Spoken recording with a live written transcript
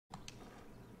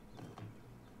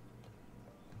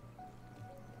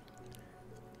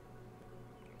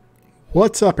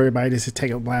What's up, everybody? This is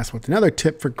TeknoBlast with another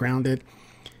tip for Grounded.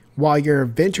 While you're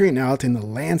venturing out in the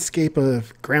landscape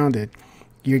of Grounded,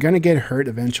 you're going to get hurt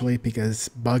eventually because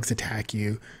bugs attack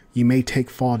you. You may take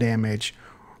fall damage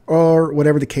or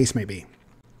whatever the case may be.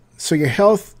 So your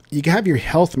health, you have your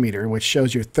health meter, which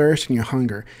shows your thirst and your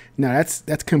hunger. Now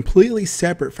that's completely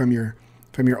separate from your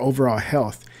overall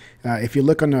health. If you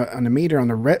look on the meter on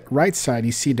the right side,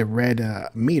 you see the red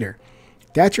meter.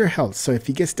 That's your health. So if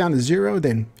it gets down to 0,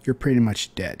 then you're pretty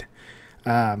much dead.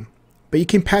 But you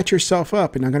can patch yourself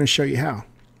up, and I'm going to show you how.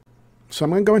 So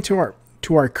I'm going to go into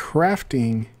our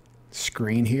crafting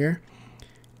screen here,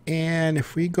 and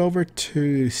if we go over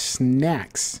to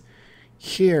snacks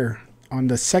here on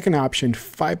the second option,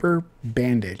 fiber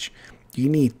bandage, you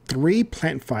need 3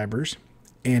 plant fibers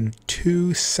and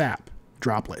 2 sap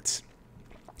droplets.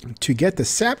 To get the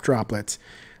sap droplets,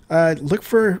 look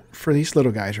for these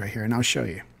little guys right here, and I'll show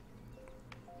you.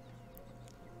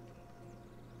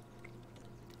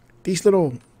 These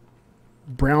little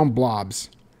brown blobs,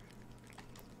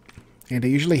 and they're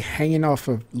usually hanging off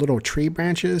of little tree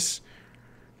branches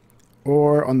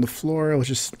or on the floor.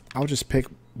 I'll just pick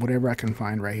whatever I can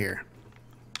find right here.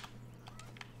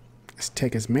 Let's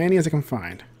take as many as I can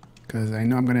find because I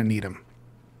know I'm gonna need them.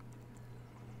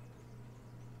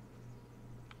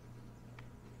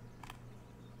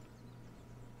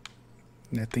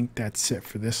 And I think that's it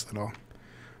for this little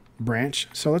branch.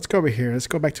 So let's go over here. Let's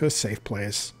go back to a safe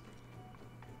place.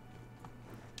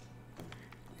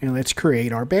 And let's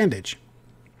create our bandage.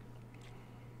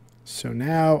 So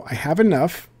now I have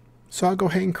enough, so I'll go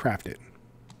ahead and craft it.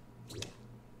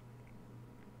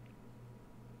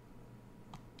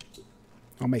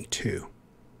 I'll make 2.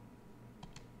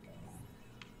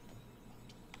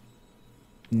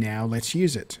 Now let's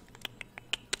use it.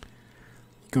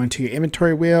 Go into your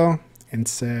inventory wheel and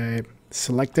say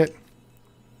select it.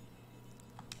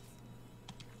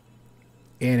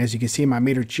 And as you can see, my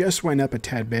meter just went up a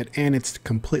tad bit and it's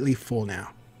completely full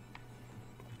now.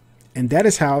 And that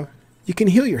is how you can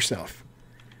heal yourself.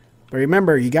 But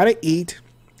remember, you got to eat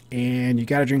and you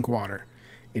got to drink water.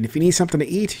 And if you need something to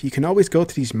eat, you can always go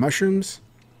to these mushrooms.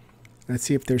 Let's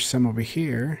see if there's some over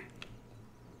here.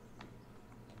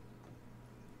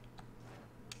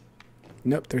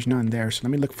 Nope, there's none there. So let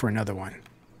me look for another one.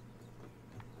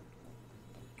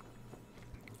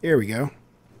 Here we go.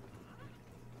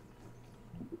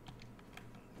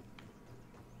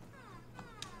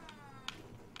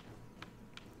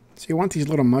 So you want these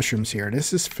little mushrooms here.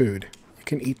 This is food. You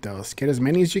can eat those. Get as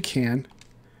many as you can.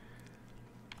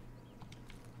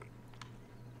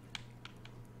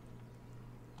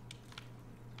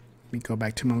 Let me go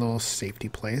back to my little safety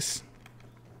place.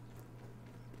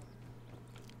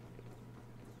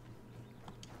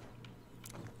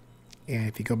 And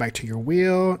if you go back to your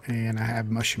wheel, and I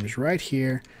have mushrooms right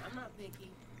here. I'm not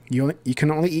picky. You can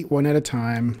only eat one at a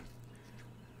time.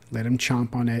 Let them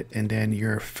chomp on it, and then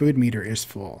your food meter is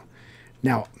full.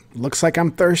 Now, looks like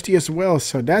I'm thirsty as well,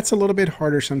 so that's a little bit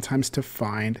harder sometimes to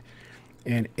find.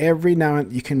 And every now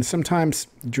and you can sometimes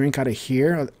drink out of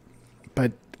here,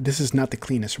 but this is not the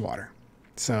cleanest water.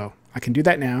 So I can do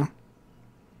that now.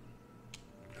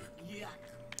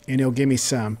 And it'll give me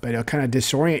some, but it'll kind of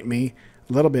disorient me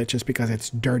a little bit just because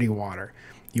it's dirty water.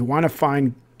 You want to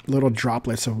find little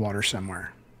droplets of water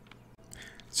somewhere.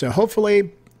 So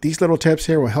hopefully these little tips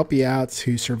here will help you out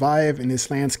to survive in this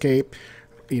landscape,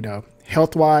 you know,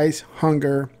 health-wise,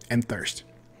 hunger, and thirst.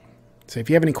 So if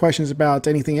you have any questions about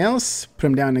anything else, put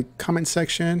them down in the comment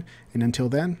section. And until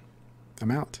then,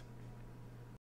 I'm out.